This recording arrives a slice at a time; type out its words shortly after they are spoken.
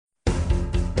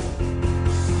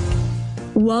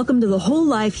Welcome to the Whole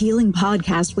Life Healing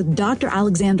Podcast with Dr.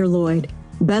 Alexander Lloyd,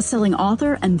 best-selling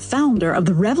author and founder of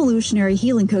the revolutionary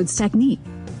Healing Codes technique.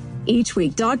 Each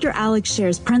week, Dr. Alex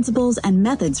shares principles and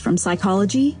methods from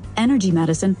psychology, energy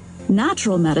medicine,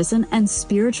 natural medicine, and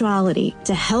spirituality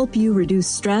to help you reduce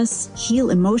stress,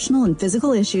 heal emotional and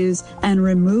physical issues, and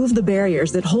remove the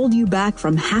barriers that hold you back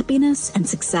from happiness and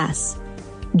success.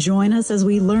 Join us as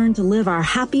we learn to live our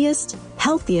happiest,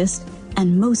 healthiest,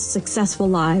 and most successful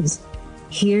lives.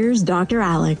 Here's Dr.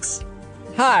 Alex.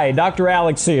 Hi, Dr.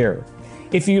 Alex here.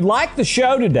 If you like the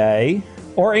show today,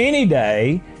 or any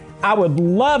day, I would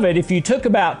love it if you took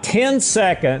about 10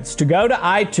 seconds to go to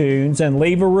iTunes and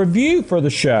leave a review for the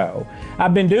show.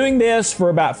 I've been doing this for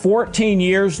about 14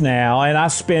 years now, and I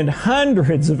spend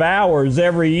hundreds of hours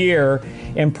every year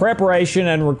in preparation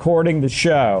and recording the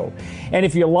show. And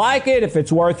if you like it, if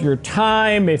it's worth your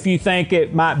time, if you think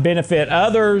it might benefit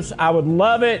others, I would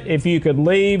love it if you could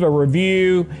leave a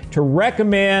review to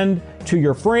recommend to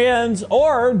your friends,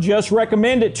 or just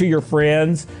recommend it to your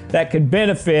friends that could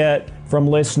benefit from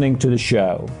listening to the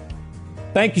show.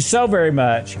 Thank you so very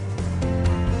much.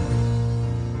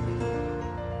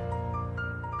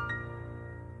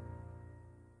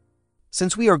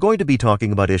 Since we are going to be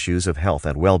talking about issues of health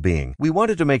and well-being, we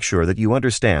wanted to make sure that you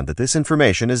understand that this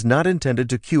information is not intended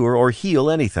to cure or heal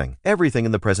anything. Everything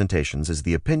in the presentations is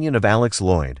the opinion of Alex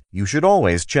Lloyd. You should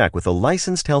always check with a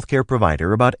licensed healthcare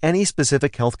provider about any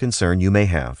specific health concern you may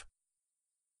have.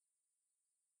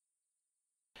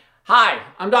 Hi,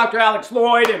 I'm Dr. Alex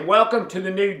Lloyd, and welcome to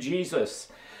the New Jesus.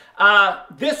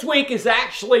 This week is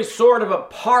actually sort of a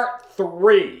part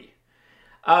 3.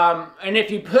 And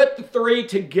if you put the 3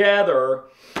 together,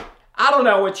 I don't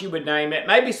know what you would name it.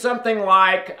 Maybe something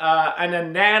like an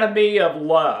anatomy of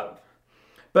love.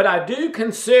 But I do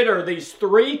consider these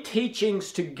 3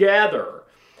 teachings together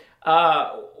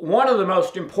one of the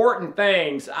most important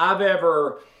things I've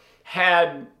ever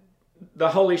had the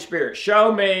Holy Spirit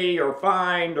show me or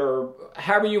find, or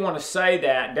however you want to say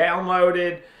that,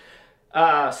 downloaded,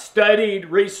 studied,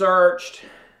 researched.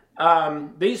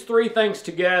 These 3 things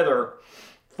together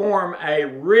form a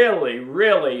really,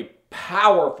 really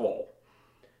powerful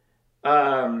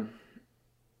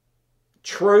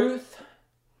truth,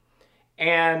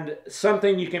 and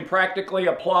something you can practically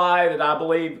apply that I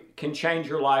believe can change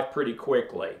your life pretty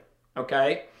quickly.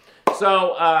 Okay?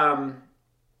 So,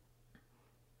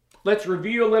 let's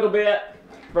review a little bit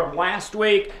from last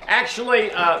week.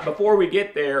 Actually, before we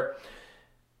get there,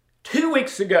 2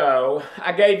 weeks ago,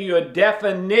 I gave you a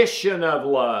definition of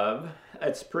love.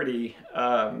 That's pretty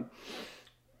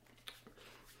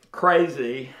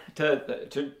crazy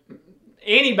to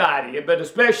anybody, but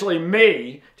especially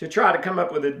me, to try to come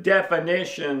up with a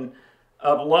definition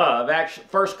of love. Actually,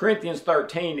 1 Corinthians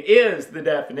 13 is the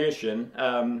definition,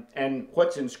 and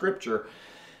what's in Scripture.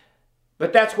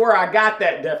 But that's where I got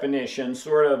that definition,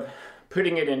 sort of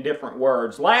putting it in different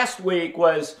words. Last week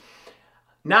was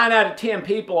 9 out of 10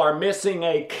 people are missing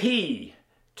a key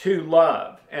to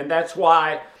love, and that's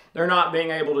why they're not being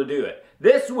able to do it.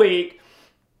 This week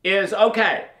is,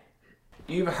 okay,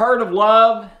 you've heard of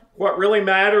love, what really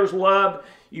matters, love.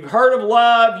 You've heard of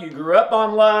love, you grew up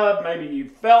on love, maybe you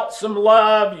felt some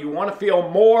love, you want to feel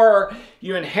more,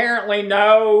 you inherently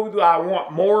know, I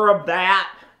want more of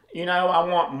that. You know, I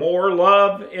want more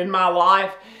love in my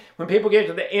life. When people get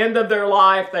to the end of their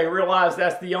life, they realize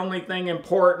that's the only thing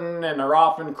important, and they're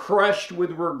often crushed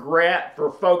with regret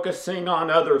for focusing on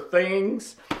other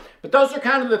things. But those are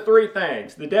kind of the 3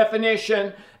 things: the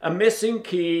definition, a missing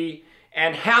key,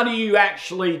 and how do you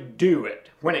actually do it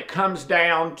when it comes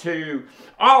down to,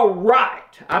 all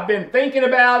right, I've been thinking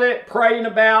about it, praying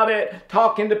about it,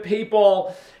 talking to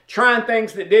people, trying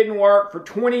things that didn't work for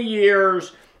 20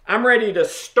 years. I'm ready to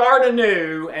start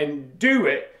anew and do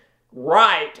it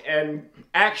right and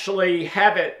actually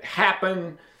have it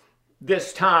happen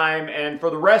this time and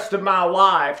for the rest of my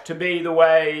life to be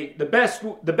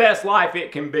the best life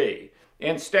it can be,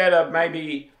 instead of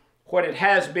maybe what it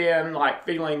has been, like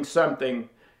feeling something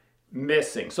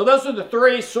missing. So those are the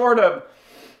 3 sort of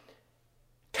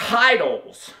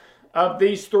titles of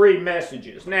these 3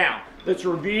 messages. Now, let's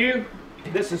review.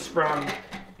 This is from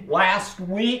last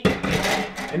week,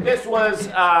 and this was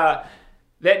that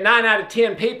 9 out of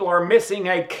 10 people are missing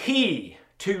a key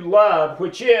to love,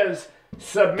 which is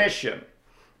submission.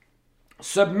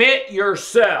 Submit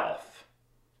yourself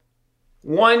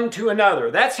one to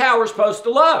another. That's how we're supposed to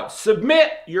love.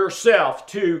 Submit yourself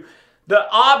to the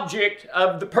object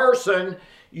of the person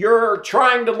you're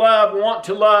trying to love, want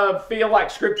to love, feel like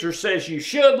Scripture says you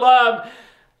should love,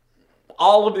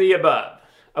 all of the above.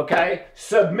 Okay?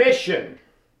 Submission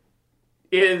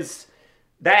is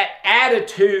that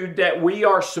attitude that we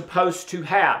are supposed to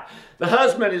have. The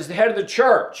husband is the head of the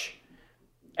church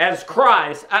as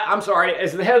Christ,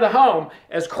 as the head of the home,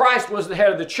 as Christ was the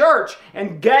head of the church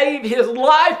and gave his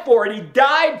life for it. He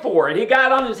died for it. He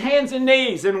got on his hands and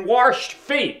knees and washed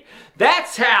feet.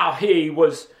 That's how he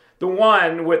was the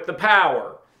one with the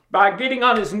power. By getting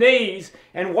on his knees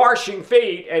and washing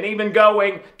feet and even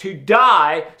going to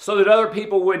die so that other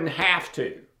people wouldn't have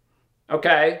to.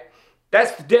 Okay?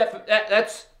 That's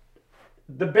the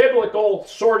biblical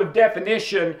sort of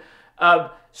definition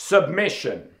of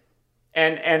submission.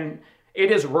 And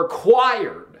it is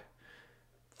required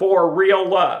for real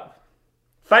love.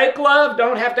 Fake love,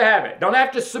 don't have to have it. Don't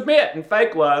have to submit in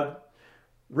fake love.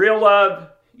 Real love,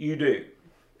 you do.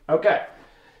 Okay.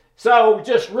 So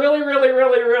just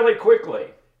really quickly.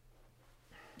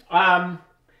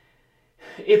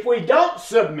 If we don't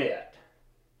submit,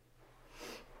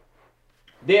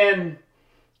 then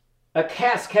a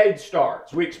cascade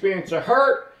starts. We experience a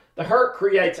hurt. The hurt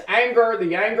creates anger.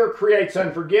 The anger creates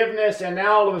unforgiveness. And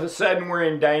now all of a sudden we're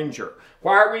in danger.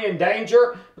 Why are we in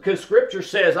danger? Because Scripture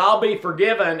says, I'll be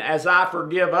forgiven as I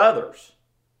forgive others.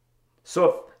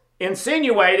 So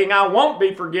insinuating I won't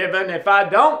be forgiven if I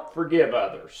don't forgive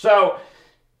others. So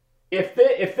if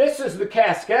this is the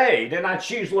cascade and I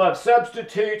choose love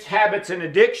substitutes, habits, and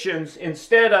addictions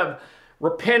instead of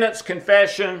repentance,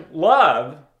 confession,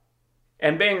 love,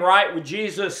 and being right with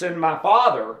Jesus and my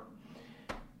Father,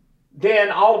 then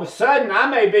all of a sudden I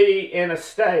may be in a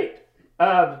state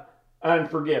of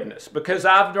unforgiveness because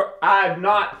I've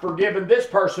not forgiven this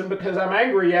person because I'm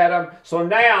angry at them. So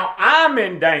now I'm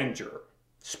in danger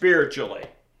spiritually.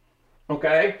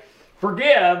 Okay?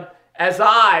 Forgive as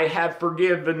I have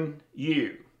forgiven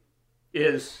you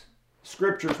is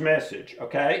Scripture's message.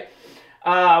 Okay?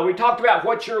 We talked about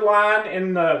what's your line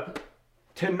in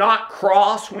to not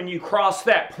cross. When you cross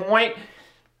that point,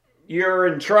 you're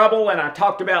in trouble. And I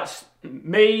talked about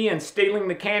me and stealing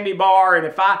the candy bar. And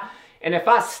if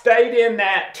I stayed in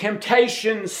that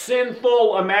temptation,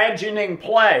 sinful, imagining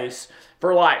place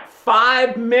for like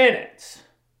 5 minutes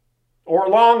or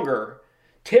longer,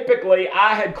 typically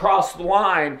I had crossed the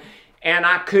line and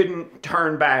I couldn't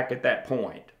turn back at that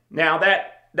point. Now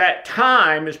that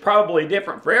time is probably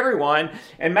different for everyone,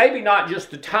 and maybe not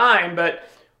just the time, but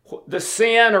the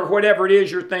sin or whatever it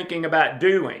is you're thinking about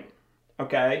doing.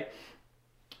 Okay?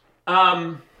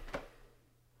 A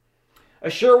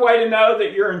sure way to know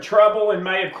that you're in trouble and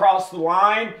may have crossed the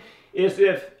line is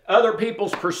if other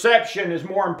people's perception is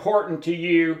more important to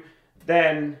you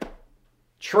than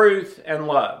truth and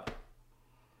love.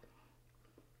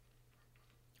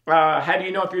 How do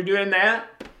you know if you're doing that?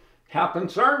 How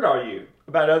concerned are you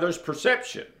about others'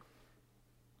 perception?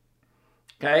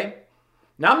 Okay?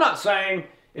 Now, I'm not saying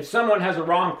if someone has a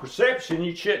wrong perception,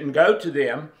 you shouldn't go to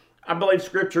them. I believe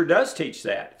Scripture does teach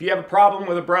that. If you have a problem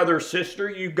with a brother or sister,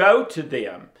 you go to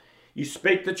them. You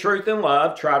speak the truth in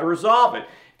love, try to resolve it.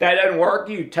 If that doesn't work,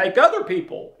 you take other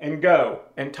people and go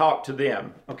and talk to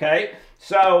them. Okay?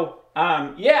 So,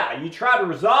 you try to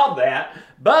resolve that,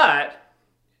 but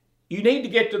you need to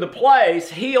get to the place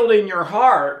healed in your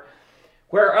heart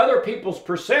where other people's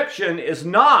perception is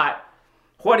not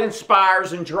what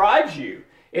inspires and drives you.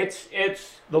 It's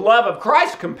the love of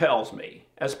Christ compels me,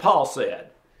 as Paul said.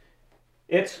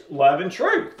 It's love and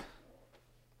truth.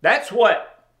 That's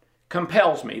what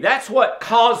compels me. That's what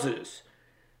causes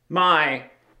my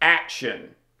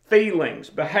action, feelings,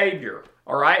 behavior.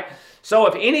 All right? So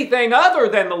if anything other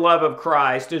than the love of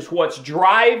Christ is what's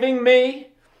driving me,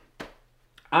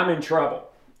 I'm in trouble.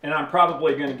 And I'm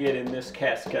probably going to get in this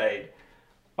cascade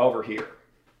over here.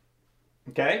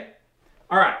 Okay?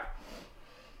 All right.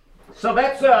 So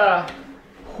that's a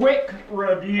quick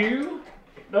review.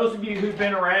 Those of you who've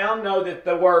been around know that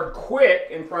the word quick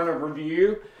in front of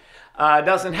review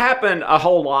doesn't happen a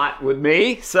whole lot with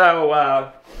me.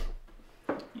 So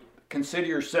consider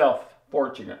yourself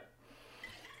fortunate.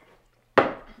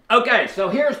 Okay, so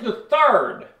here's the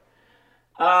third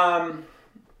of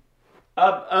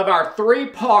our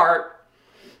three-part,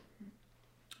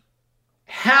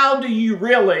 how do you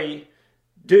really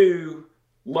do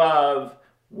love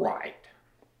right?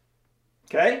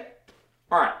 Okay?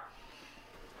 All right.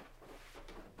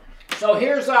 So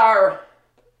here's our,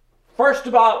 first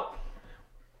of all,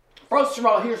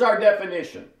 here's our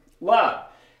definition. Love.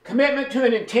 Commitment to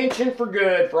an intention for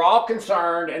good for all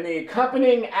concerned and the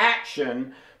accompanying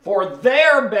action for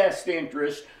their best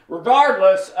interest,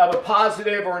 regardless of a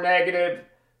positive or negative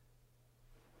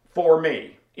for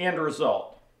me. End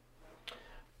result.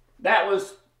 That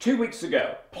was 2 weeks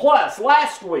ago. Plus,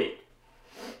 last week,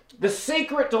 the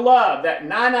secret to love that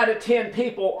 9 out of 10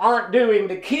 people aren't doing,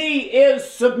 the key is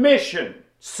submission.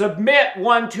 submit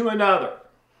one to another.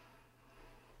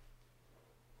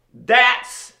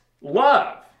 That's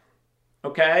love,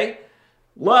 okay?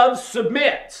 Love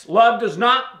submits. Love does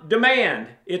not demand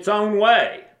its own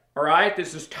way, all right?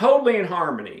 This is totally in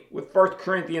harmony with 1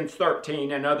 Corinthians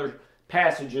 13 and other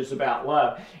passages about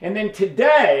love. And then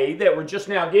today, that we're just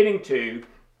now getting to,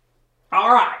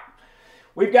 all right,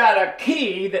 we've got a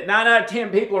key that 9 out of 10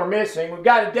 people are missing. We've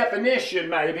got a definition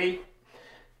maybe,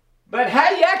 but how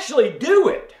do you actually do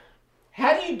it?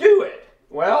 How do you do it?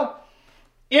 Well,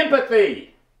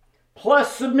 empathy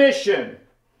plus submission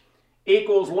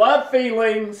equals love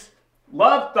feelings,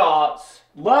 love thoughts,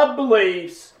 love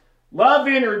beliefs, love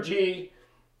energy,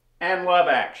 and love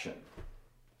action.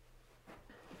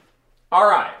 All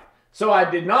right, so I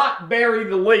did not bury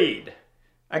the lead.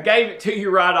 I gave it to you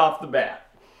right off the bat.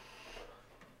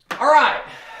 All right,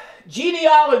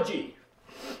 genealogy.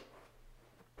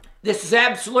 This is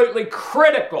absolutely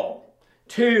critical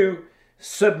to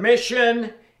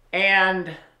submission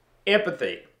and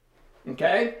empathy,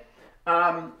 okay?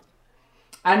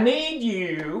 I need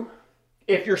you,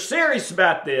 if you're serious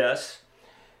about this,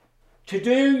 to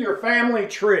do your family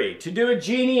tree, to do a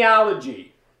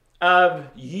genealogy of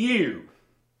you.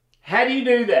 How do you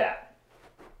do that?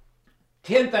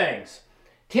 10 things.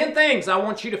 10 things I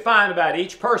want you to find about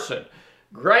each person.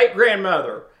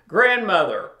 Great-grandmother,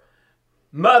 grandmother,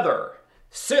 mother,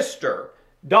 sister,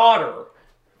 daughter,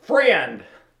 friend,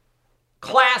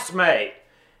 classmate,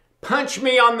 punch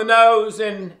me on the nose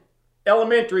in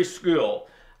elementary school.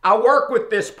 I work with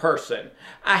this person.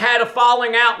 I had a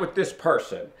falling out with this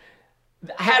person.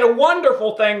 I had a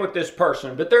wonderful thing with this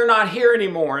person, but they're not here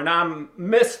anymore and I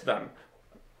miss them.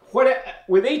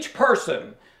 With each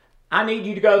person, I need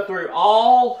you to go through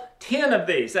all 10 of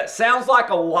these. That sounds like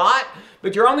a lot,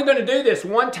 but you're only going to do this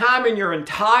one time in your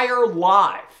entire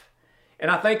life. And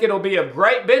I think it'll be of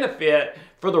great benefit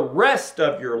for the rest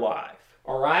of your life.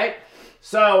 All right?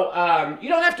 So you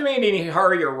don't have to be in any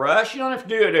hurry or rush. You don't have to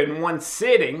do it in one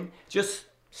sitting. Just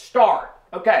start.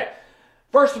 Okay.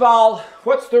 First of all,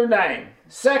 what's their name?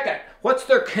 Second, what's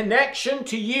their connection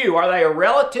to you? Are they a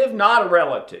relative, not a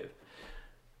relative?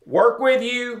 Work with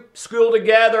you, school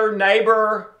together,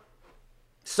 neighbor,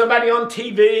 somebody on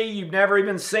TV you've never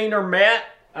even seen or met.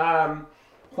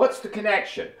 What's the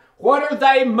connection? What are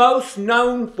they most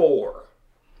known for?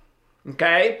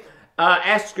 Okay?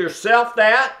 Ask yourself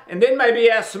that, and then maybe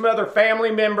ask some other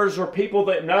family members or people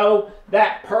that know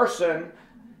that person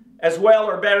as well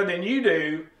or better than you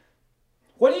do.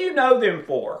 What do you know them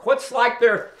for? What's like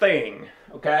their thing?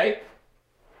 Okay?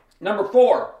 Number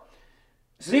 4,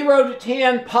 0 to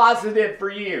 10 positive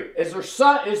for you. Is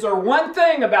there one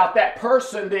thing about that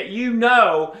person that you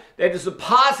know that is a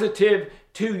positive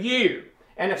to you?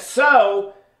 And if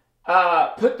so,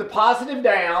 put the positive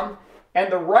down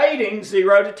and the rating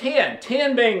 0 to 10.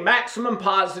 10 being maximum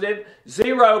positive,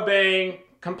 0 being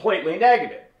completely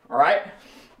negative. All right?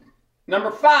 Number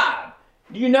 5,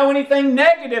 do you know anything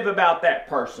negative about that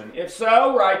person? If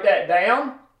so, write that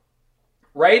down.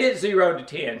 Rate it 0 to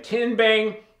 10. 10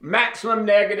 being maximum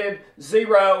negative,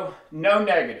 0, no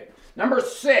negative. Number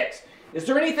 6, is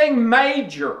there anything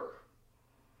major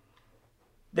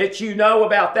that you know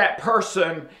about that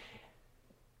person,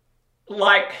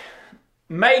 like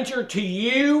major to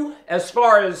you as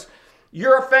far as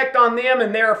your effect on them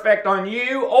and their effect on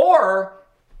you, or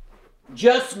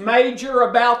just major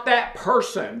about that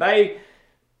person? They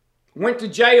went to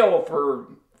jail for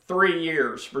 3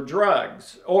 years for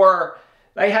drugs, or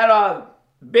they had a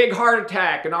big heart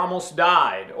attack and almost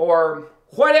died, or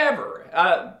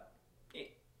whatever.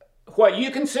 What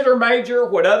you consider major,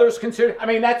 what others consider, I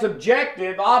mean, that's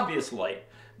objective, obviously,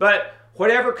 but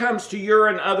whatever comes to your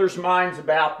and others' minds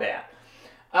about that.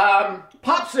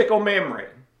 Popsicle memory,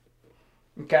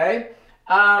 okay?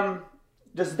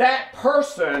 Does that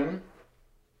person,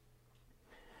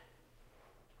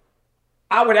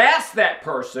 I would ask that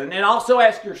person, and also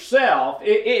ask yourself,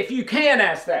 if you can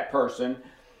ask that person,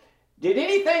 did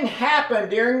anything happen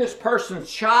during this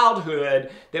person's childhood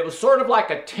that was sort of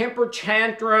like a temper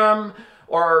tantrum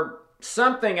or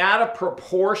something out of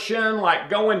proportion, like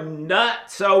going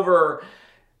nuts over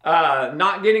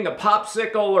not getting a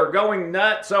popsicle, or going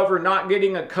nuts over not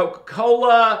getting a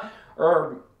Coca-Cola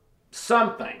or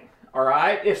something, all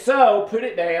right? If so, put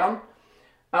it down.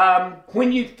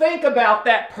 When you think about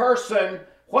that person,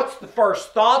 what's the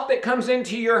first thought that comes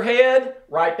into your head?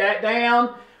 Write that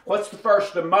down. What's the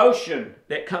first emotion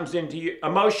that comes into you,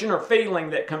 emotion or feeling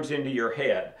that comes into your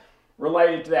head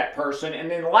related to that person?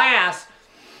 And then last,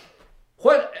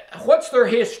 what's their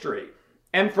history?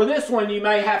 And for this one, you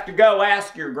may have to go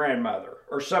ask your grandmother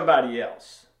or somebody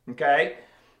else, okay?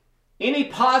 any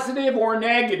positive or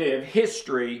negative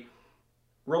history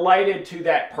related to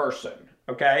that person,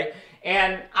 okay?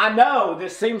 And I know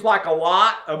this seems like a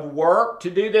lot of work to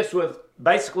do this with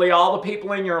basically all the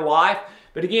people in your life,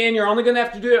 but again, you're only going to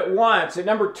have to do it once. And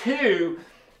number two,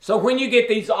 so when you get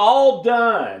these all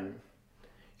done,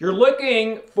 you're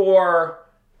looking for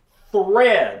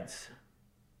threads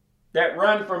that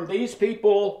run from these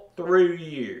people through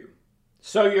you.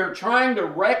 So you're trying to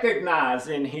recognize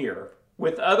in here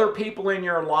with other people in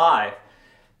your life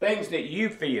things that you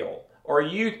feel or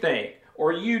you think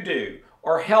or you do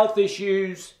or health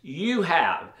issues you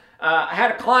have. I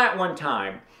had a client one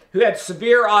time who had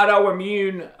severe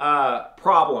autoimmune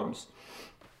problems.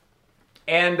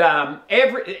 And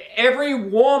every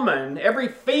woman, every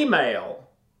female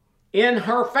in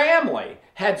her family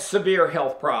had severe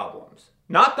health problems.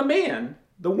 Not the men,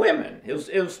 the women. It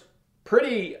was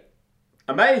pretty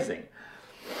amazing.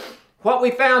 What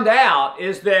we found out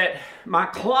is that my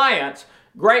client's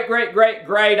great,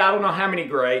 I don't know how many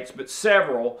greats, but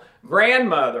several,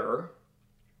 grandmother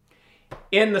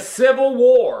in the Civil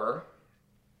War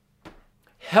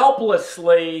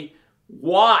helplessly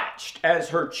watched as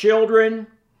her children,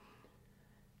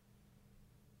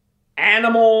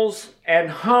 animals, and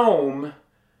home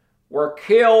were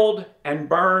killed and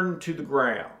burned to the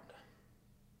ground.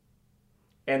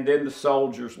 And then the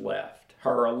soldiers left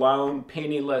her alone,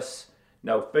 penniless,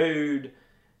 no food,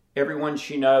 everyone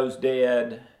she knows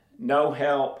dead, no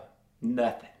help,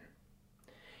 nothing.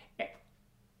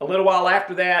 A little while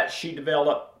after that, she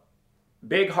developed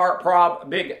big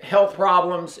health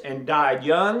problems and died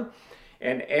young.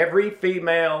 And every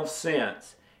female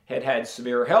since had had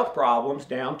severe health problems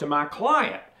down to my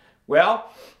client.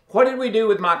 Well, what did we do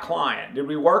with my client? Did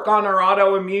we work on her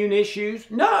autoimmune issues?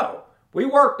 No. We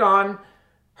worked on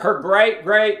her great,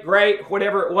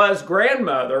 whatever it was,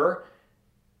 grandmother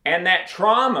and that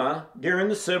trauma during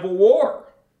the Civil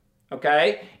War.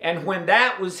 Okay? And when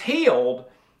that was healed,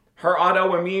 her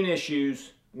autoimmune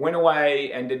issues went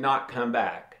away and did not come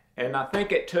back. And I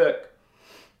think it took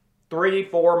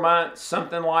 3-4 months,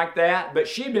 something like that. But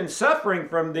she'd been suffering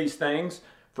from these things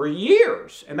for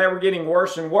years, and they were getting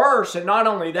worse and worse. And not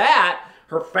only that,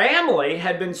 her family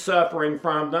had been suffering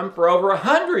from them for over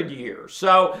 100 years.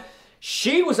 So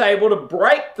she was able to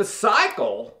break the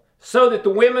cycle so that the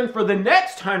women for the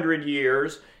next 100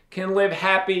 years can live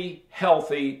happy,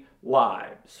 healthy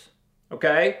lives.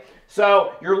 Okay?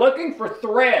 So you're looking for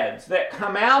threads that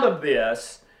come out of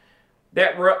this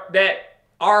that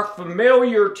are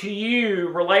familiar to you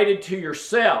related to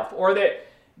yourself, or that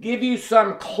give you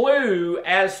some clue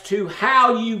as to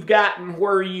how you've gotten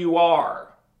where you are,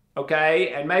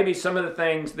 okay? And maybe some of the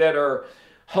things that are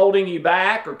holding you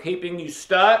back or keeping you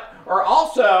stuck, or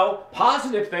also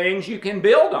positive things you can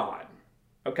build on,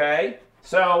 okay?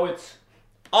 So it's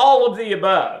all of the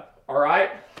above, all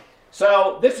right?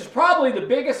 So this is probably the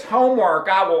biggest homework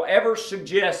I will ever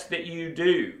suggest that you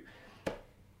do.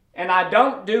 And I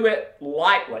don't do it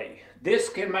lightly. This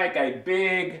can make a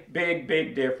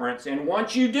big difference. And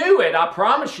once you do it, I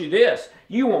promise you this,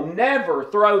 you will never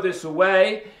throw this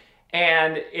away.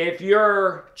 And if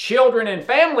your children and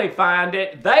family find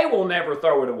it, they will never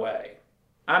throw it away.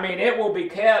 I mean, it will be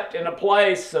kept in a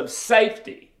place of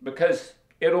safety because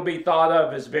it'll be thought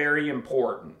of as very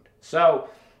important. So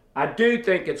I do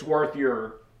think it's worth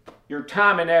your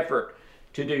time and effort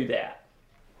to do that.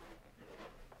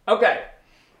 Okay.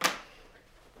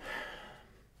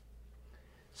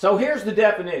 So here's the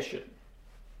definition.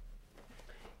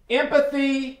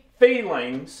 Empathy,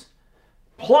 feelings,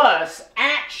 plus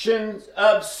actions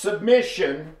of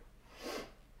submission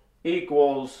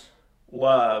equals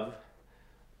love.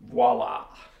 Voila.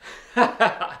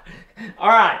 All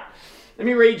right, let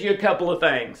me read you a couple of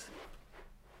things.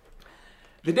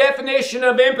 The definition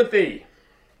of empathy.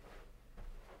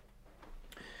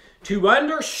 To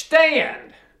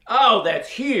understand. Oh, that's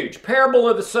huge. Parable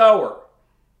of the sower.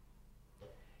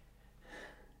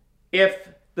 If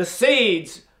the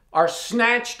seeds are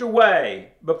snatched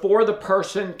away before the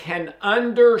person can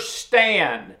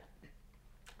understand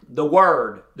the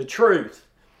word, the truth,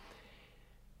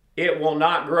 it will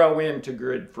not grow into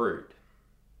good fruit.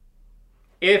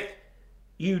 If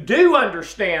you do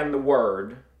understand the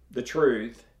word, the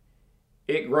truth,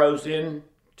 it grows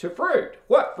into fruit.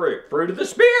 What fruit? Fruit of the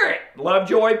Spirit. Love,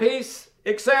 joy, peace,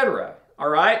 etc. All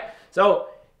right? So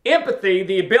empathy,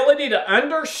 the ability to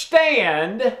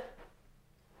understand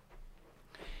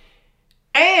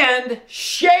and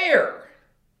share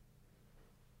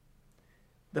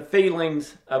the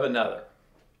feelings of another.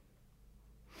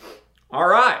 All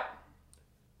right.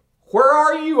 Where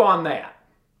are you on that?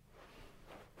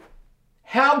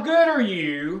 How good are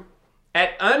you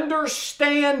at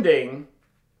understanding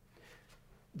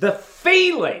the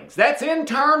feelings. That's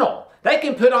internal. They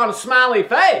can put on a smiley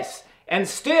face and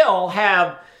still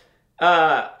have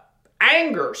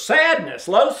anger, sadness,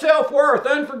 low self-worth,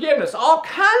 unforgiveness, all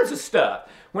kinds of stuff.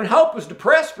 When Hope was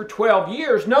depressed for 12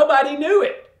 years, nobody knew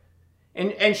it.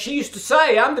 And she used to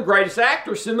say, I'm the greatest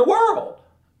actress in the world.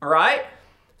 All right?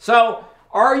 So,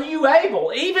 are you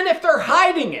able, even if they're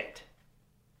hiding it,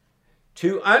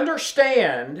 to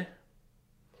understand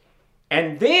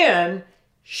and then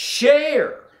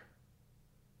share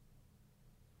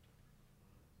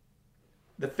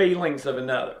the feelings of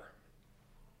another?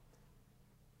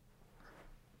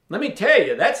 Let me tell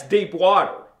you, that's deep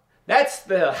water. That's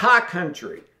the high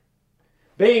country.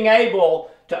 Being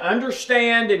able to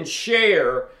understand and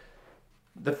share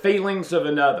the feelings of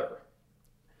another.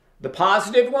 The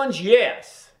positive ones,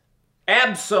 yes.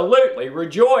 Absolutely.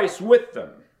 Rejoice with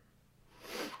them.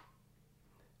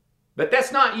 But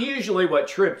that's not usually what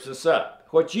trips us up.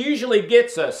 What usually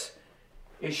gets us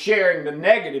is sharing the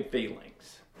negative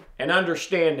feelings and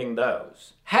understanding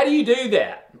those. How do you do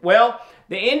that? Well,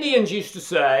 the Indians used to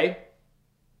say,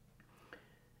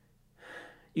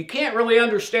 you can't really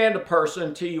understand a person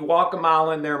until you walk a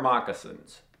mile in their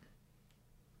moccasins.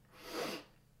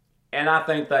 And I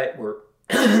think they were,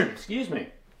 excuse me.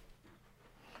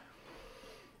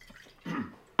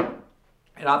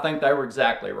 And I think they were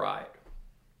exactly right.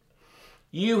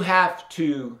 You have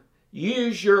to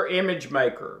use your image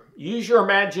maker, use your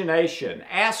imagination,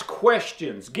 ask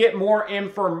questions, get more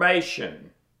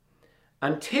information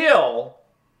until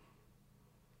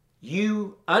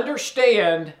you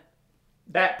understand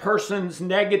that person's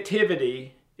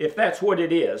negativity, if that's what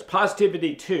it is.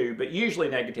 Positivity too, but usually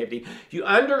negativity. You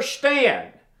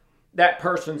understand that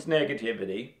person's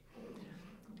negativity,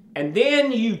 and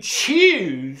then you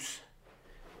choose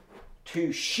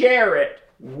to share it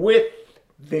with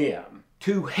them,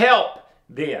 to help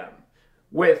them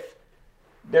with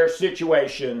their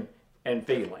situation and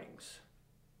feelings.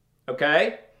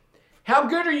 Okay? How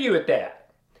good are you at that?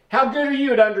 How good are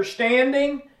you at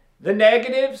understanding the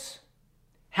negatives?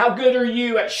 How good are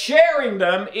you at sharing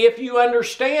them if you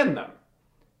understand them?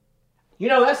 You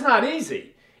know, that's not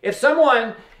easy. If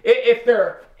someone, if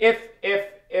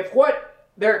what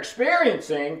they're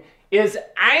experiencing is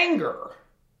anger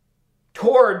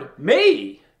toward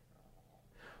me,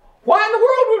 why in the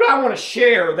world would I want to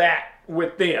share that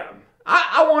with them?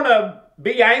 I want to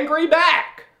be angry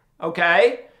back,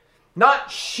 okay?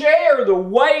 Not share the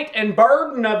weight and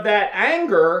burden of that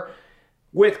anger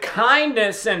with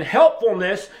kindness and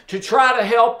helpfulness to try to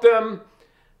help them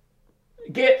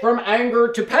get from anger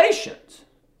to patience.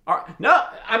 No,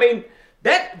 I mean,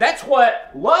 that's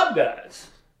what love does,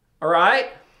 all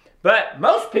right? But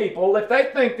most people, if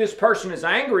they think this person is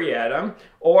angry at them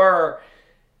or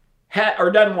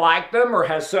doesn't like them or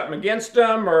has something against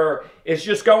them or is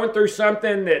just going through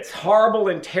something that's horrible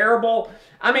and terrible,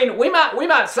 I mean, we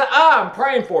might say, I'm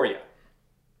praying for you.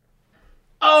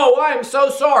 Oh, I am so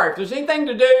sorry. If there's anything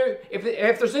to do,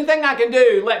 if there's anything I can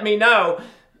do, let me know.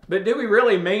 But do we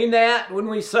really mean that when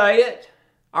we say it?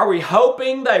 Are we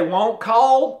hoping they won't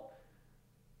call?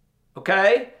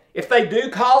 Okay? If they do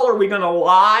call, are we going to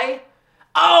lie?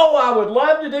 Oh, I would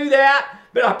love to do that,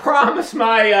 but I promised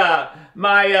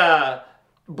my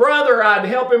brother I'd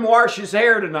help him wash his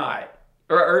hair tonight.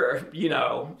 Or you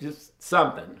know, just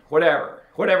something.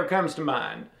 Whatever comes to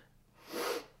mind.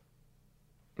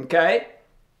 Okay?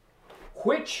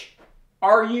 Which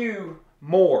are you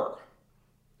more?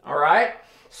 All right?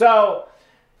 So,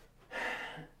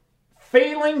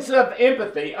 feelings of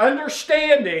empathy,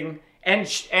 understanding and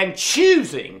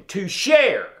choosing to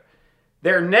share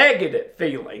their negative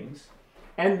feelings.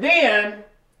 And then,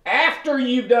 after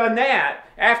you've done that,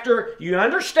 after you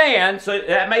understand, so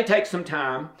that may take some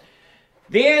time,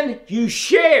 then you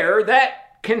share,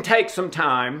 that can take some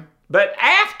time. But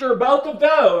after both of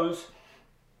those,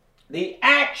 the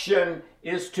action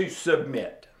is to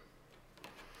submit.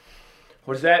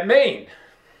 What does that mean?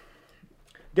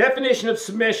 Definition of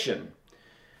submission: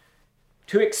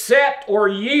 to accept or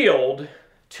yield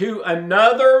to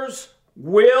another's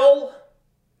will,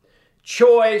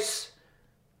 choice,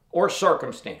 or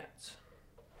circumstance.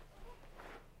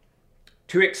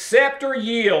 To accept or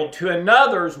yield to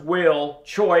another's will,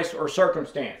 choice, or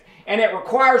circumstance. And it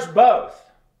requires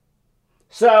both.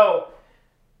 So,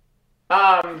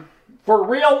 for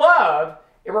real love,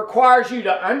 it requires you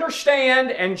to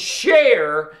understand and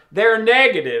share their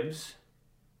negatives,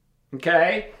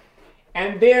 okay?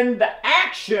 And then the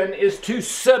action is to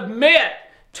submit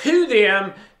to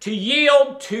them, to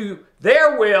yield to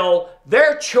their will,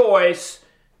 their choice,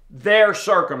 their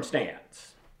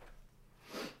circumstance.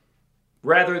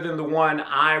 rather than the one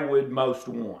I would most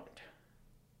want.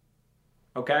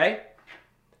 Okay?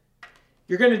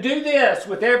 You're going to do this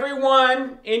with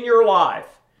everyone in your life.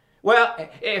 Well,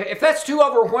 if that's too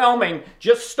overwhelming,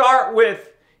 just start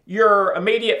with your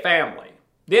immediate family.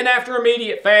 Then after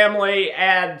immediate family,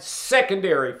 add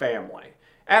secondary family.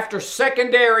 After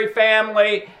secondary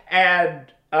family,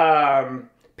 add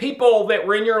people that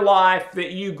were in your life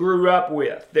that you grew up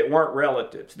with that weren't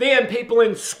relatives. Then people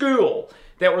in school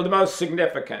that were the most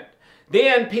significant.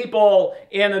 Then people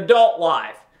in adult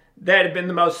life that have been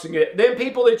the most significant. Then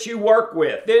people that you work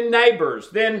with. Then neighbors.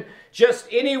 Then just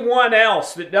anyone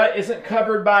else that isn't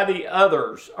covered by the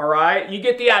others. All right? You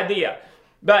get the idea.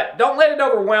 But don't let it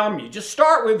overwhelm you. Just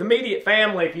start with immediate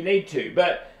family if you need to.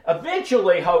 But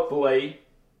eventually, hopefully,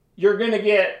 you're going to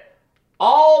get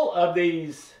all of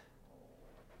these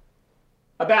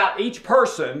about each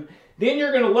person. Then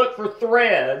you're going to look for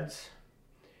threads.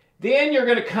 Then you're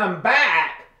going to come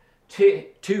back to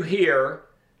here,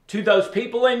 to those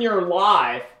people in your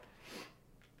life,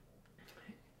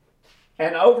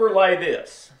 and overlay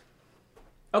this.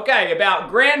 Okay, about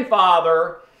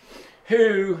grandfather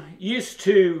who used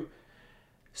to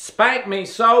spank me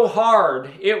so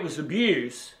hard it was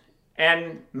abuse,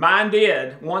 and mine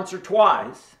did once or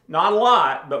twice. Not a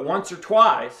lot, but once or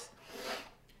twice.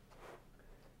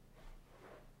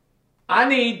 I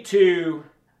need to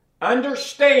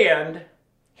understand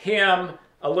him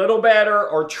a little better,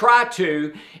 or try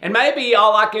to, and maybe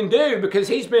all I can do, because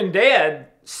he's been dead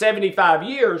 75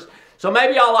 years, so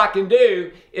maybe all I can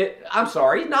do, I'm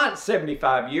sorry, not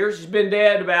 75 years, he's been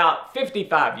dead about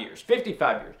 55 years.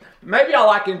 Maybe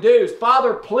all I can do is,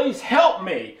 Father, please help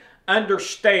me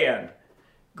understand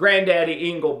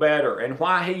Granddaddy Engel better and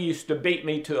why he used to beat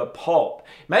me to a pulp.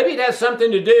 Maybe it has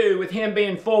something to do with him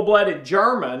being full-blooded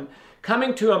German,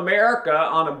 coming to America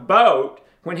on a boat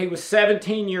when he was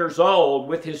 17 years old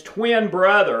with his twin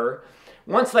brother.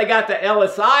 Once they got to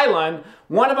Ellis Island,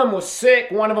 one of them was sick,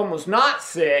 one of them was not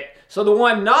sick. So the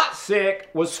one not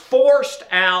sick was forced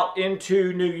out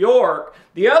into New York.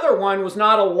 The other one was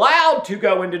not allowed to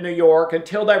go into New York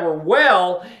until they were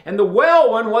well, and the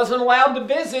well one wasn't allowed to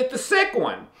visit the sick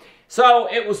one.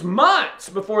 So it was months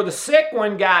before the sick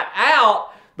one got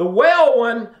out. The well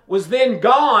one was then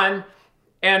gone,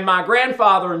 and my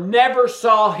grandfather never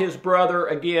saw his brother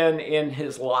again in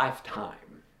his lifetime.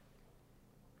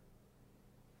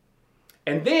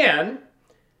 And then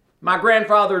my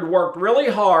grandfather had worked really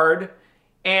hard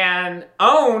and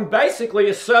owned basically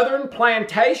a southern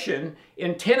plantation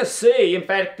in Tennessee. In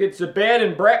fact, it's a bed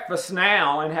and breakfast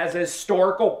now and has a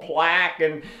historical plaque,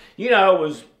 and, you know, it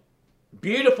was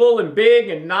beautiful and big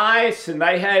and nice, and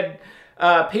they had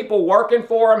people working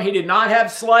for him. He did not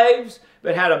have slaves,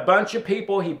 but had a bunch of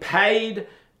people he paid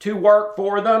to work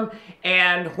for them.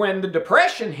 And when the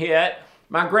Depression hit,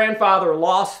 my grandfather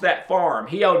lost that farm.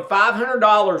 He owed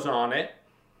 $500 on it.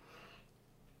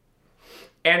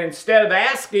 And instead of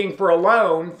asking for a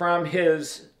loan from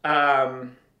his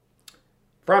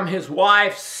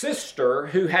wife's sister,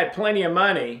 who had plenty of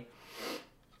money,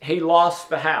 he lost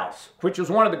the house, which was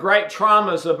one of the great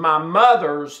traumas of my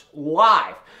mother's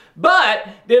life. But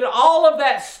did all of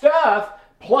that stuff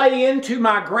play into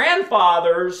my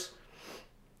grandfather's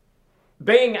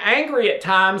being angry at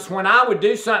times when I would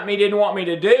do something he didn't want me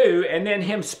to do, and then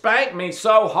him spank me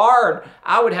so hard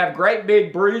I would have great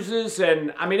big bruises?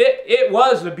 And I mean, it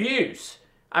was abuse.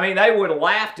 I mean, they would have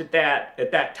laughed at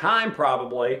that time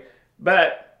probably,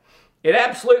 but it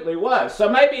absolutely was. So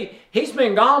maybe he's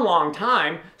been gone a long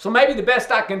time, so maybe the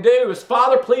best I can do is,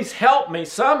 Father, please help me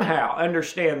somehow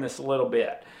understand this a little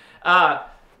bit.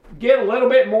 Get a little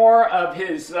bit more of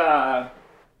his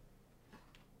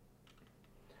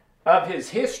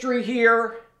history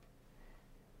here,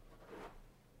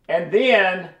 and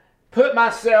then put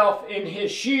myself in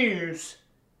his shoes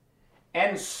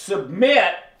and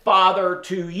submit, Father,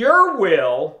 to your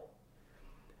will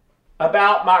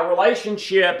about my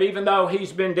relationship. Even though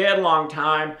he's been dead a long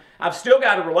time, I've still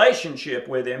got a relationship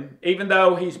with him, even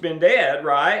though he's been dead,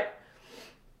 right?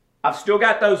 I've still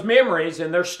got those memories,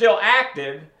 and they're still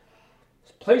active.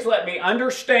 Please let me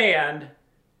understand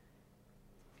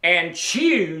and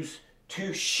choose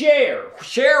to share.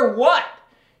 Share what?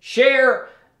 Share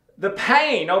the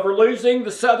pain over losing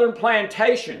the southern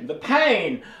plantation, the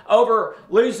pain over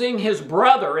losing his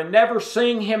brother and never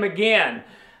seeing him again,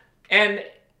 and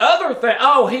other things.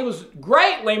 Oh, he was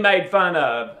greatly made fun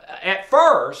of at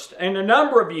first in a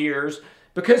number of years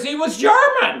because he was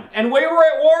German, and we were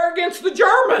at war against the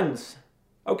Germans.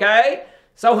 Okay?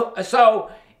 So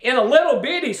in a little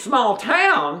bitty small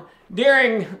town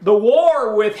during the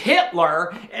war with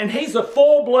Hitler, and he's a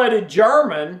full-blooded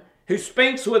German, who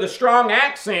speaks with a strong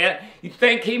accent, you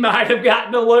think he might have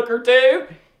gotten a look or two?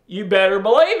 You better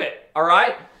believe it, all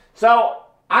right? So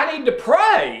I need to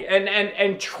pray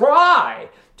and try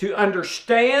to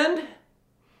understand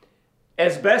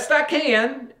as best I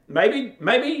can,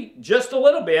 maybe just a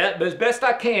little bit, but as best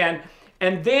I can,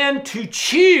 and then to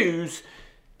choose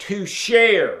to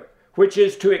share, which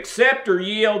is to accept or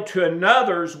yield to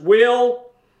another's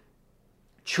will,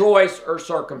 choice, or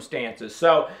circumstances.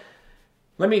 So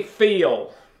let me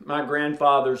feel my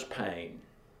grandfather's pain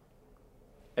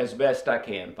as best I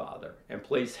can, Father, and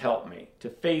please help me to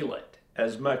feel it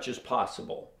as much as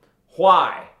possible.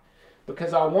 Why?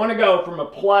 Because I want to go from a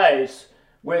place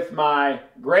with my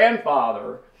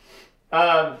grandfather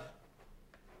of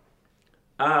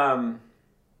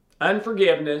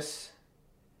unforgiveness,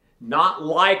 not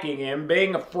liking him,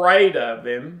 being afraid of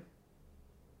him,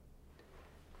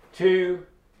 to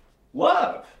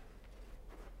love.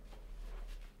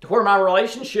 To where my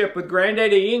relationship with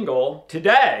Granddaddy Engel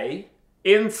today,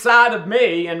 inside of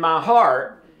me, in my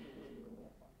heart,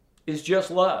 is just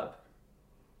love.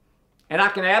 And I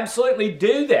can absolutely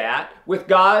do that with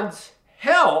God's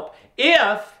help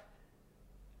if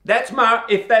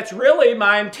that's really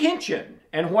my intention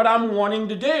and what I'm wanting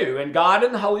to do. And God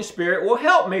and the Holy Spirit will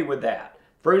help me with that.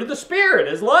 Fruit of the Spirit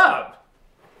is love.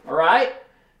 All right?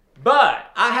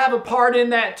 But I have a part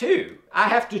in that too. I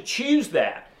have to choose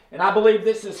that. And I believe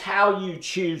this is how you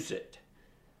choose it.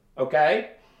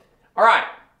 Okay? All right.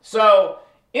 So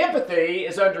empathy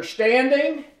is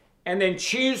understanding and then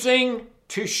choosing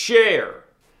to share.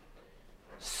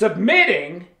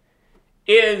 Submitting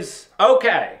is,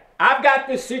 okay, I've got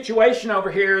this situation over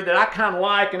here that I kind of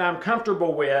like and I'm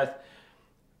comfortable with,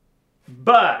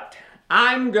 but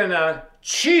I'm going to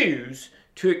choose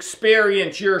to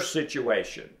experience your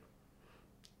situation,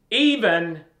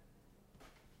 even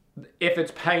if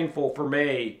it's painful for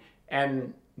me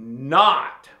and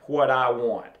not what I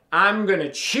want. I'm going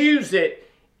to choose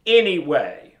it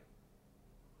anyway,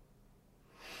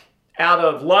 out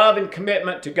of love and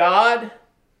commitment to God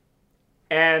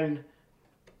and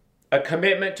a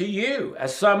commitment to you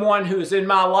as someone who is in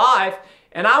my life.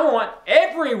 And I want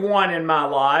everyone in my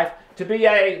life to be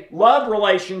a love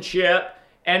relationship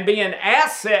and be an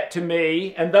asset to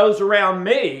me and those around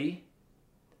me,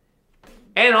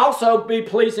 and also be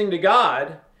pleasing to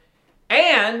God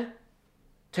and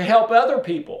to help other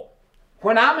people.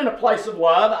 When I'm in a place of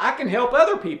love, I can help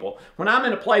other people. When I'm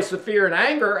in a place of fear and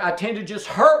anger, I tend to just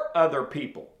hurt other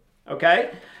people.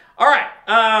 Okay? All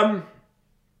right.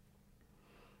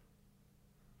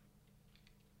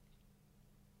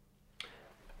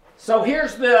 So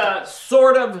here's the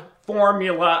sort of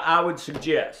formula I would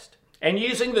suggest. And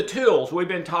using the tools we've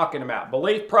been talking about,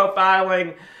 belief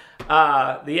profiling,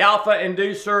 the Alpha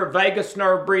Inducer, Vagus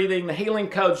Nerve Breathing, the Healing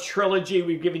Codes Trilogy.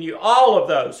 We've given you all of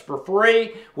those for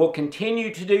free. We'll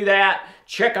continue to do that.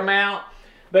 Check them out.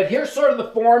 But here's sort of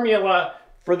the formula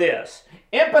for this.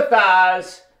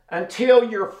 Empathize until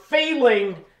your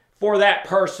feeling for that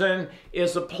person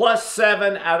is a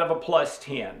 +7 out of a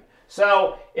 +10.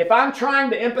 So if I'm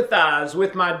trying to empathize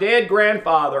with my dead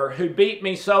grandfather who beat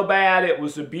me so bad it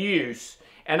was abuse,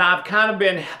 and I've kind of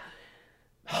been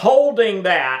holding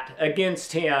that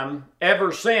against him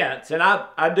ever since, and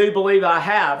I do believe I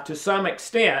have to some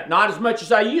extent, not as much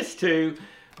as I used to,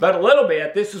 but a little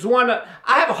bit. This is one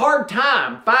I have a hard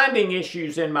time finding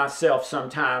issues in myself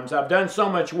sometimes. I've done so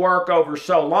much work over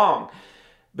so long.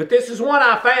 But this is one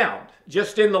I found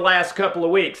just in the last couple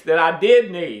of weeks that I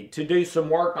did need to do some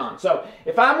work on. So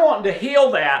if I'm wanting to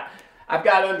heal that, I've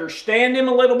got to understand him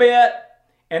a little bit,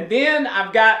 and then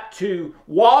I've got to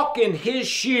walk in his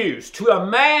shoes, to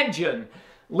imagine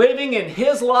living in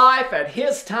his life at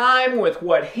his time with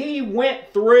what he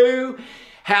went through,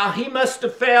 how he must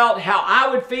have felt, how I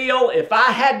would feel if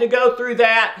I had to go through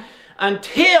that,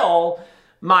 until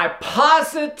my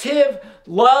positive,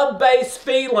 love-based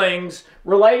feelings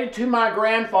related to my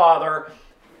grandfather,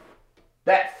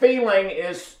 that feeling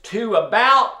is to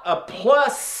about a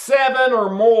 +7 or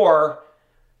more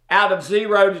out of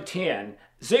 0 to 10.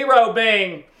 0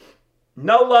 being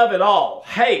no love at all,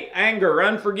 hate, anger,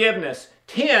 unforgiveness.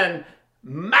 10,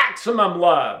 maximum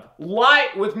love,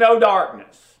 light with no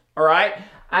darkness. All right?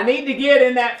 I need to get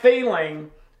in that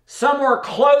feeling somewhere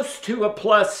close to a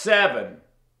 +7.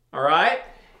 All right?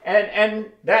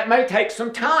 And that may take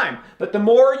some time. But the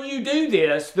more you do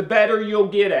this, the better you'll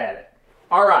get at it.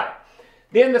 All right.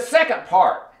 Then the second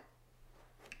part.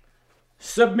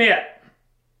 Submit.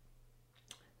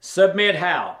 Submit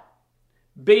how?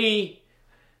 Be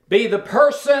the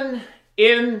person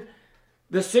in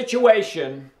the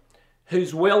situation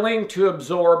who's willing to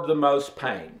absorb the most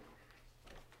pain.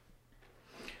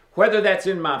 whether that's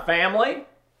in my family,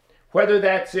 whether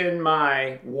that's in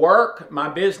my work, my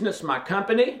business, my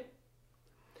company,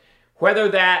 whether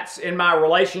that's in my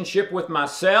relationship with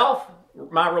myself,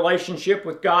 my relationship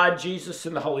with God, Jesus,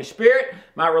 and the Holy Spirit,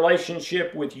 my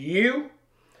relationship with you,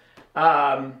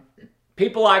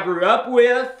 people I grew up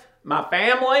with, my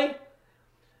family.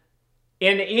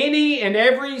 In any and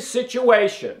every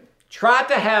situation, try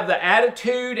to have the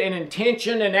attitude and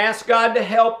intention and ask God to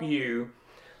help you.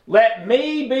 Let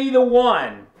me be the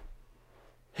one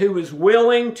who is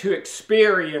willing to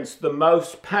experience the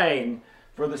most pain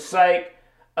for the sake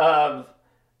of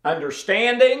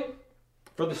understanding,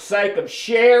 for the sake of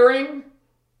sharing,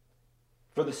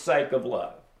 for the sake of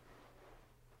love.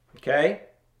 Okay?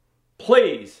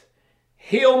 Please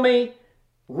heal me,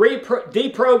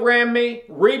 deprogram me,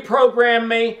 reprogram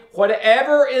me,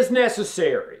 whatever is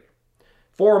necessary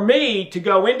for me to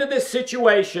go into this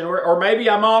situation, or maybe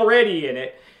I'm already in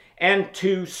it, and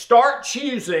to start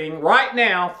choosing right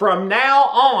now, from now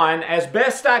on, as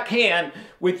best I can,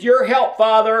 with your help,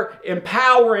 Father,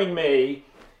 empowering me,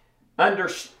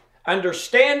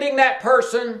 understanding that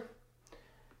person,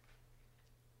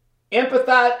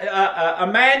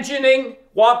 imagining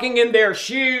walking in their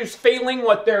shoes, feeling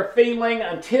what they're feeling,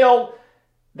 until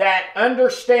that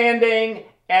understanding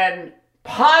and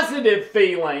positive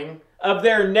feeling of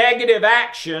their negative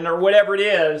action or whatever it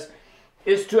is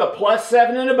to a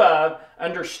 +7 and above.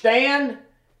 Understand,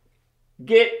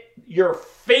 get your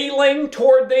feeling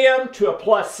toward them to a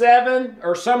 +7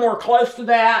 or somewhere close to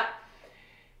that,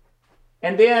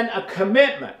 and then a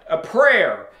commitment, a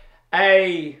prayer,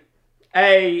 a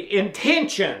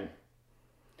intention,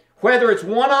 whether it's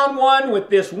one-on-one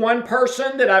with this one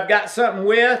person that I've got something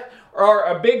with, or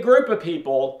a big group of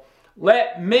people.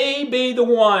 Let me be the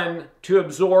one to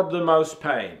absorb the most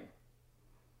pain,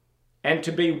 and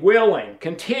to be willing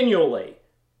continually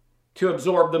to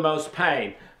absorb the most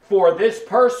pain for this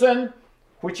person,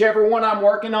 whichever one I'm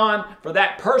working on, for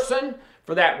that person,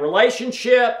 for that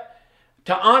relationship,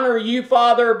 to honor you,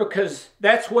 Father, because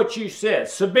that's what you said.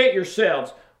 Submit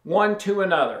yourselves one to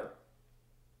another.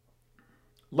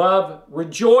 Love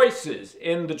rejoices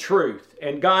in the truth,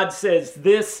 and God says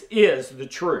this is the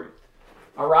truth.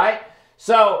 All right?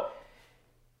 So,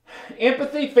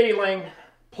 empathy feeling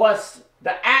plus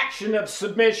the action of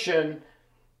submission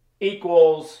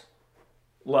equals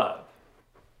love.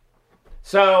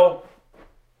 So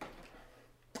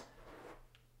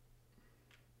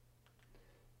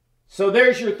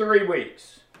there's your 3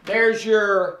 weeks. There's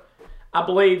your, I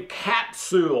believe,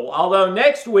 capsule. Although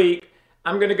next week,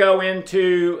 I'm going to go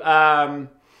into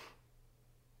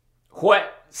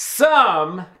what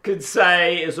some could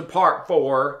say is a part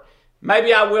 4.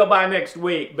 Maybe I will by next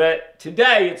week, but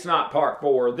today it's not part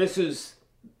 4. This is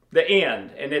the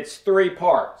end, and it's 3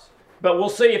 parts. But we'll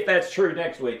see if that's true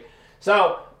next week.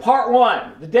 So, part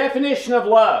 1, the definition of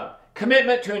love.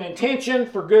 Commitment to an intention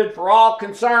for good for all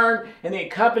concerned, and the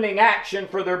accompanying action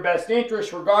for their best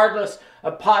interest, regardless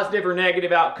of positive or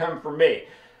negative outcome for me.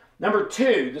 Number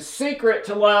 2, the secret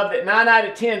to love that 9 out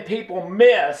of 10 people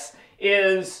miss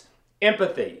is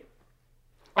empathy.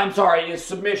 Is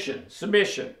submission.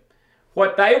 Submission.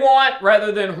 What they want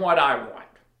rather than what I want.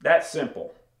 That's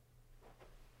simple.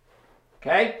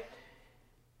 Okay?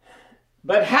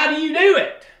 But how do you do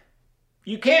it?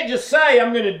 You can't just say,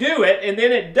 I'm going to do it, and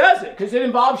then it does it, because it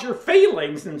involves your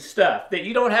feelings and stuff that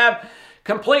you don't have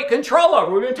complete control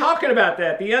over. We've been talking about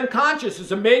that. The unconscious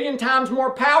is 1,000,000 times more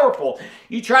powerful.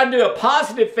 You try to do a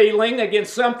positive feeling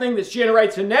against something that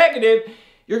generates a negative,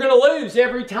 you're going to lose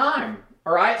every time.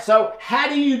 All right? So how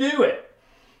do you do it?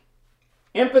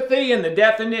 Empathy, and the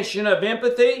definition of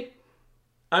empathy,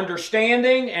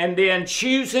 understanding, and then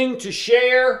choosing to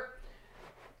share,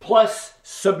 plus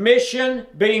submission,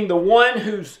 being the one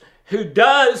who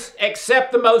does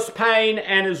accept the most pain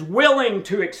and is willing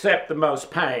to accept the most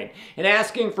pain, and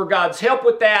asking for God's help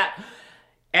with that,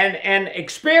 and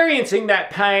experiencing that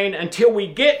pain until we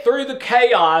get through the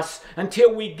chaos,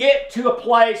 until we get to a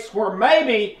place where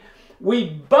maybe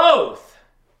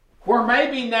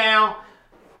now,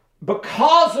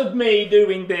 because of me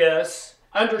doing this,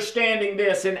 understanding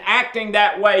this, and acting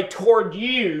that way toward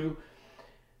you,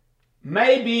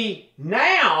 maybe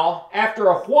now, after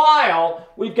a while,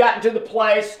 we've gotten to the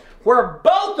place where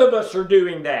both of us are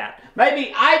doing that.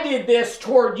 Maybe I did this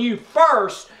toward you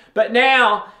first, but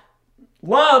now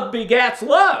love begats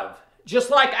love, just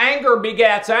like anger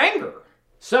begats anger.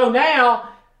 So now,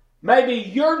 maybe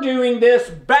you're doing this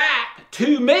back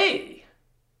to me,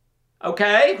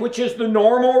 okay? Which is the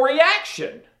normal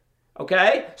reaction,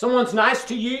 okay? Someone's nice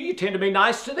to you, you tend to be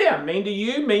nice to them. Mean to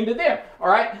you, mean to them, all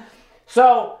right?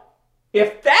 So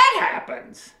if that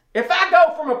happens, If I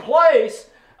go from a place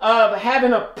of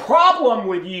having a problem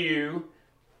with you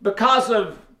because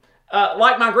of,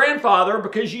 like my grandfather,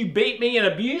 because you beat me and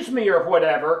abused me or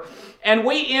whatever, and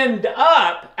we end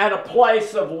up at a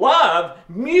place of love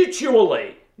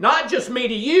mutually, not just me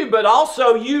to you, but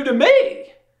also you to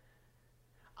me.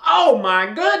 Oh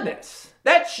my goodness.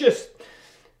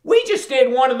 We just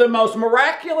did one of the most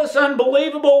miraculous,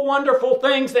 unbelievable, wonderful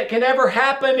things that can ever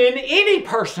happen in any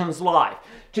person's life.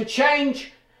 To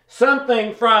change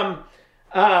something from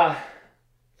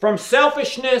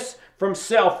selfishness, from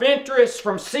self-interest,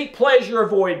 from seek pleasure,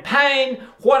 avoid pain,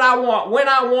 what I want, when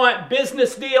I want,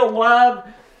 business deal love,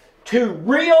 to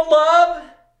real love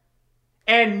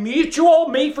and mutual,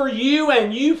 me for you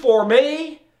and you for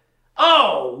me.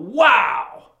 Oh, wow.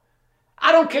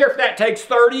 I don't care if that takes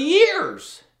 30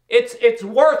 years. It's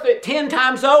worth it 10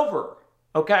 times over,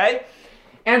 okay?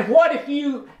 And what if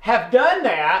you have done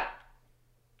that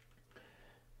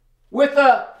with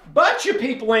a bunch of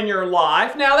people in your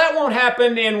life? Now, that won't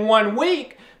happen in 1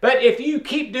 week, but if you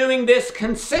keep doing this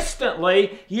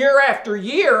consistently year after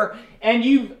year,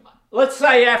 and let's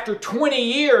say after 20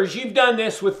 years, you've done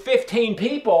this with 15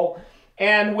 people,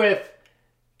 and let's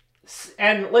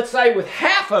say with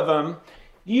half of them,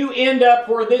 you end up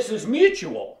where this is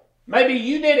mutual. Maybe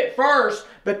you did it first,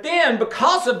 but then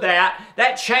because of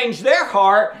that changed their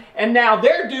heart, and now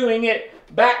they're doing it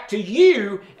back to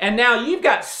you, and now you've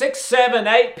got 6, 7,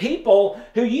 8 people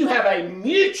who you have a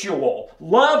mutual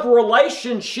love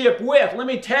relationship with. Let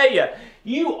me tell you,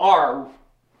 you are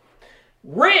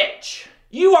rich.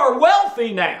 You are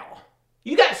wealthy now.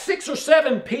 You got 6 or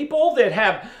 7 people that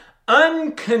have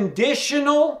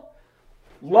unconditional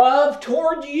love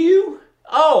toward you.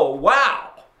 Oh, wow.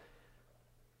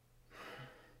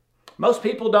 Most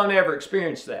people don't ever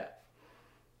experience that.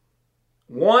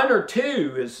 1 or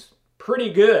 2 is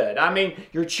pretty good. I mean,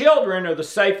 your children are the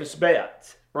safest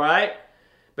bets, right?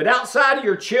 But outside of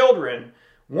your children,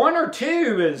 1 or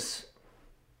 2 is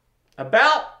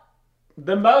about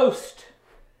the most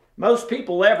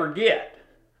people ever get,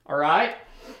 all right?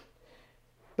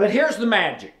 But here's the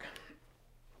magic.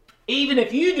 Even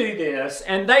if you do this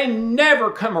and they never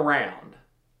come around,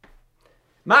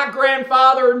 my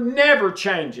grandfather never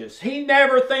changes. He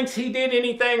never thinks he did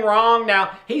anything wrong.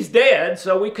 Now, he's dead,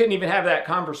 so we couldn't even have that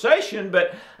conversation,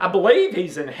 but I believe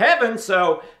he's in heaven,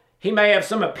 so he may have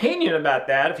some opinion about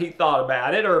that if he thought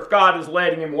about it, or if God is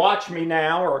letting him watch me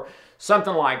now, or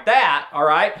something like that, all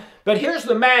right? But here's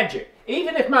the magic.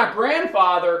 Even if my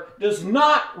grandfather does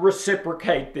not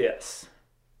reciprocate this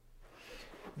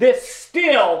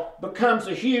still becomes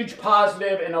a huge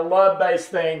positive and a love-based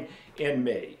thing in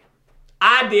me.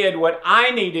 I did what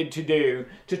I needed to do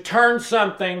to turn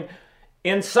something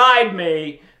inside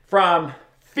me from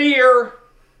fear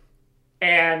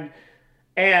and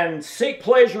seek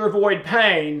pleasure, avoid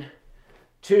pain,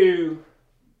 to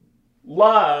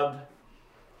love,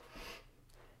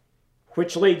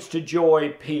 which leads to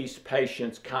joy, peace,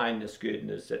 patience, kindness,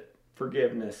 goodness,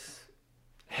 forgiveness,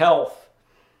 health,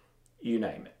 you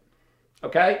name it.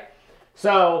 Okay?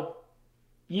 So,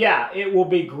 yeah, it will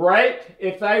be great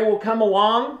if they will come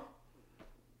along,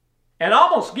 and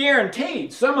almost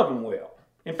guaranteed some of them will.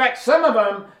 In fact, some of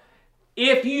them,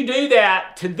 if you do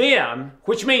that to them,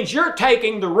 which means you're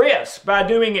taking the risk by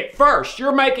doing it first,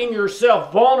 you're making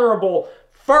yourself vulnerable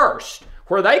first,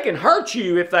 where they can hurt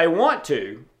you if they want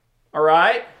to, all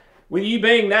right? With you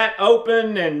being that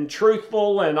open and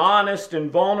truthful and honest and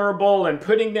vulnerable and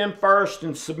putting them first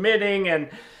and submitting, and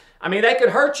I mean, they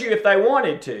could hurt you if they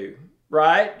wanted to.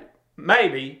 Right?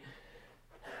 Maybe.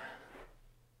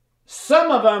 Some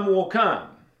of them will come.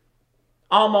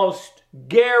 Almost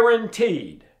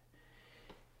guaranteed.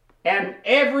 And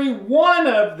every one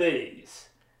of these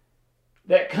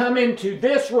that come into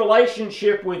this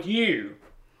relationship with you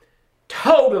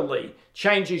totally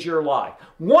changes your life.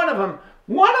 One of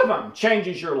them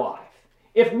changes your life.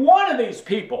 If one of these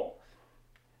people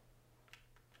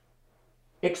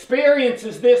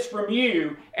experiences this from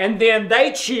you, and then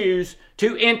they choose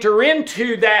to enter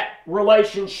into that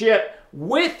relationship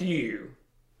with you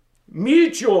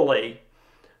mutually,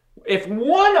 if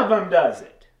one of them does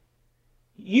it,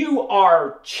 you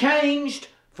are changed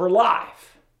for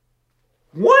life.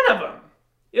 One of them.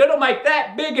 It'll make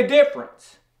that big a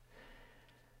difference.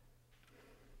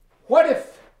 What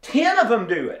if 10 of them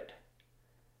do it?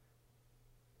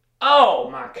 Oh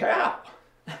my cow.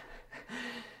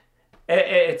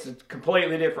 It's a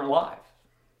completely different life.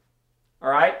 All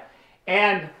right?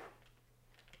 And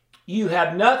you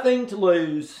have nothing to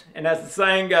lose, and as the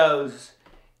saying goes,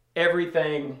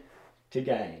 everything to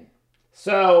gain.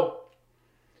 So,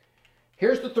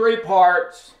 here's the 3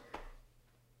 parts.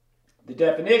 the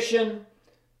definition,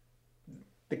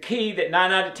 the key that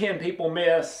 9 out of 10 people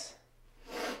miss,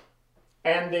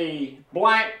 and the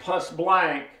blank plus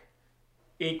blank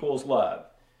equals love.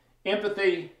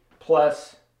 Empathy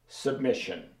plus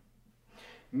submission.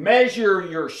 Measure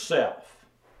yourself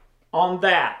on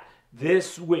that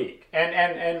this week.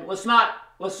 And let's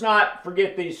not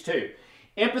forget these two.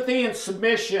 Empathy and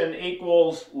submission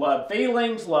equals love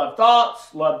feelings, love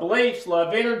thoughts, love beliefs,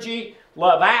 love energy,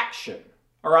 love action.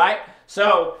 All right?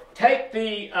 So take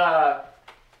the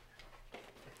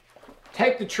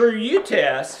True You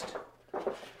test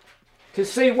to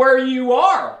see where you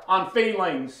are on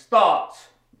feelings, thoughts,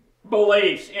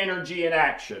 beliefs, energy, and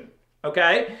action.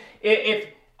 Okay? If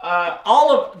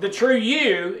all of the True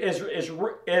You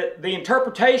the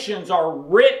interpretations are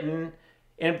written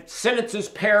in sentences,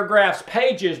 paragraphs,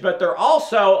 pages, but they're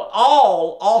also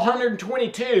all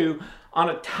 122 on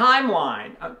a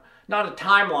timeline, not a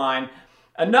timeline,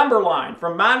 a number line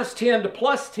from -10 to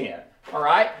 +10. All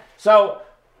right? So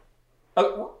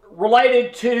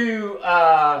related to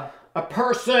a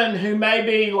person who may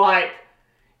be like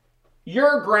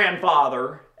your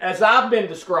grandfather, as I've been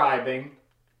describing,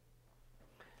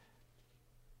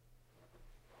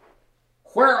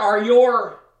 where are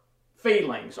your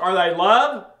feelings? Are they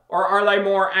love or are they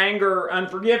more anger,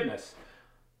 unforgiveness?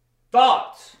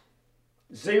 Thoughts,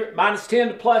 -10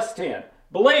 to +10.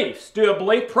 Beliefs, do a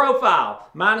belief profile,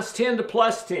 -10 to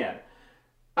 +10.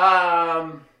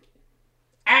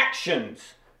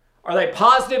 Actions, are they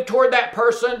positive toward that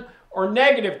person or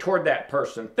negative toward that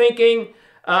person? Thinking,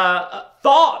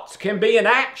 thoughts can be an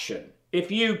action if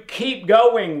you keep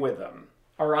going with them,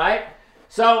 all right?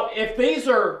 So if these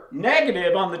are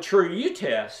negative on the True You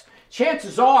test,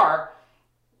 chances are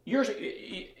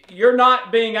you're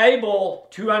not being able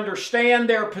to understand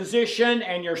their position,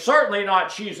 and you're certainly not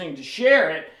choosing to share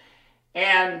it,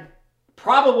 and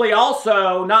probably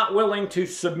also not willing to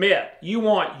submit. You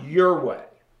want your way.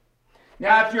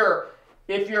 Now,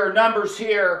 if your numbers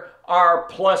here are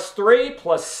 +3,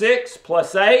 +6,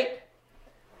 +8,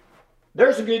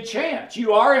 there's a good chance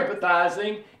you are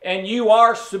empathizing and you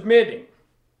are submitting.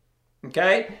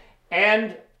 Okay?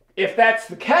 And if that's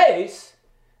the case,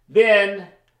 then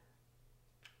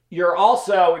you're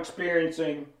also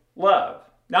experiencing love.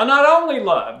 Now, not only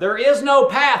love, there is no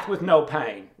path with no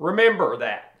pain. Remember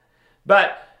that.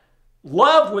 But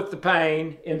love with the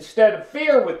pain instead of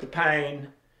fear with the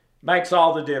pain makes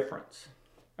all the difference.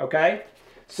 Okay?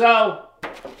 So,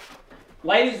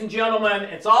 ladies and gentlemen,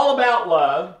 it's all about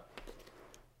love.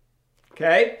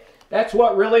 Okay? That's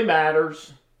what really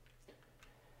matters.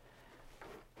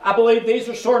 I believe these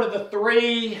are sort of the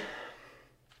three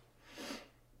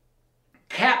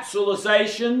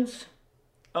capsulizations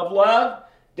of love.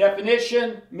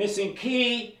 Definition, missing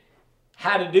key,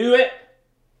 how to do it.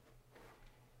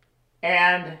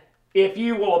 And if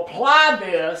you will apply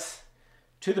this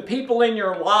to the people in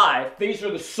your life, these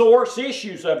are the source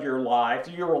issues of your life.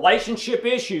 Your relationship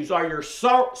issues are your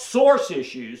source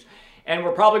issues. And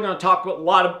we're probably going to talk a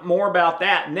lot more about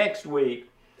that next week.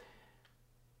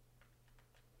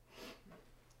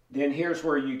 Then here's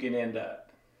where you can end up.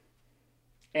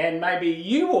 And maybe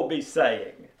you will be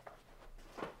saying,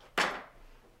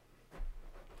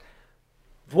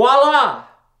 voila!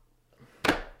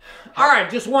 All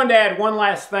right, just wanted to add one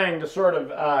last thing to sort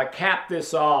of cap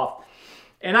this off.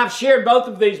 And I've shared both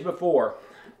of these before.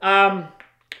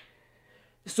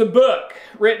 It's a book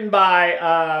written by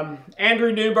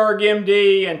Andrew Newberg,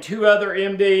 MD, and 2 other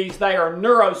MDs. They are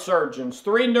neurosurgeons,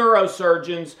 3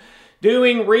 neurosurgeons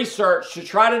doing research to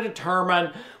try to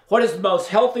determine what is the most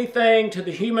healthy thing to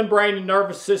the human brain and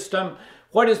nervous system,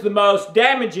 what is the most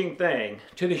damaging thing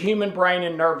to the human brain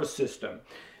and nervous system.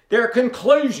 Their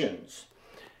conclusions: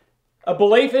 a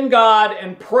belief in God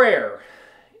and prayer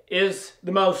is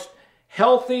the most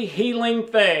healthy, healing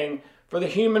thing for the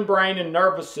human brain and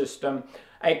nervous system.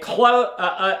 A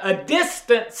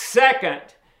distant second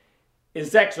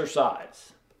is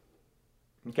exercise.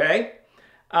 Okay?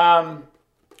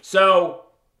 So,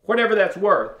 whatever that's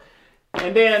worth.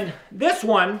 And then this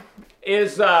one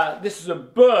is, this is a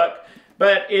book,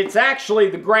 but it's actually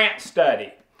the Grant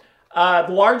study. The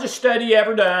largest study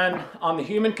ever done on the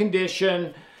human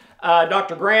condition.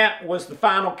 Dr. Grant was the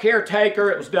final caretaker.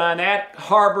 It was done at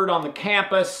Harvard on the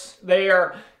campus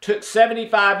there. Took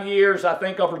 75 years, I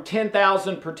think over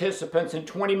 10,000 participants and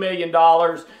 $20 million.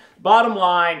 Bottom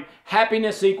line,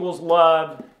 happiness equals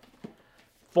love,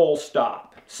 full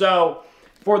stop. So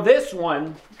for this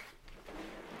one,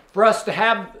 for us to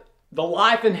have the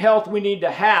life and health we need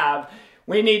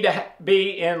to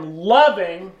be in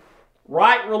loving,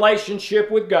 right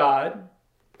relationship with God.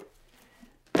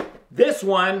 This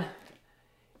one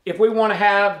if we want to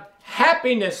have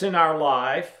happiness in our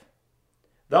life,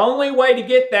 the only way to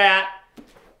get that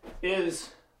is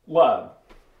love.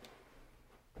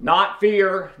 Not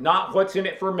fear, not what's in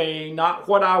it for me, not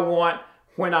what I want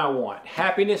when I want.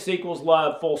 Happiness equals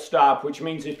love, full stop, which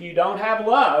means if you don't have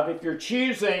love, if you're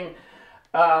choosing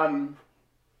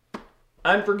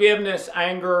unforgiveness,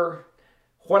 anger,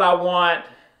 what I want,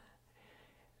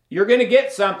 you're going to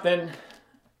get something,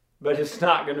 but it's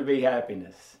not going to be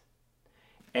happiness.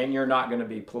 And you're not going to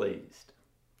be pleased.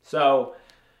 So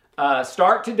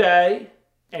start today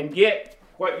and get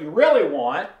what you really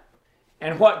want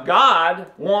and what God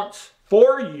wants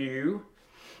for you.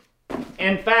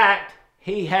 In fact,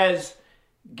 He has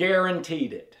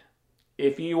guaranteed it.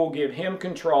 If you will give Him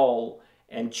control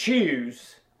and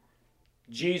choose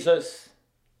Jesus,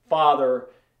 Father,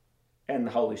 and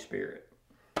the Holy Spirit.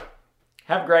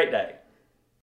 Have a great day.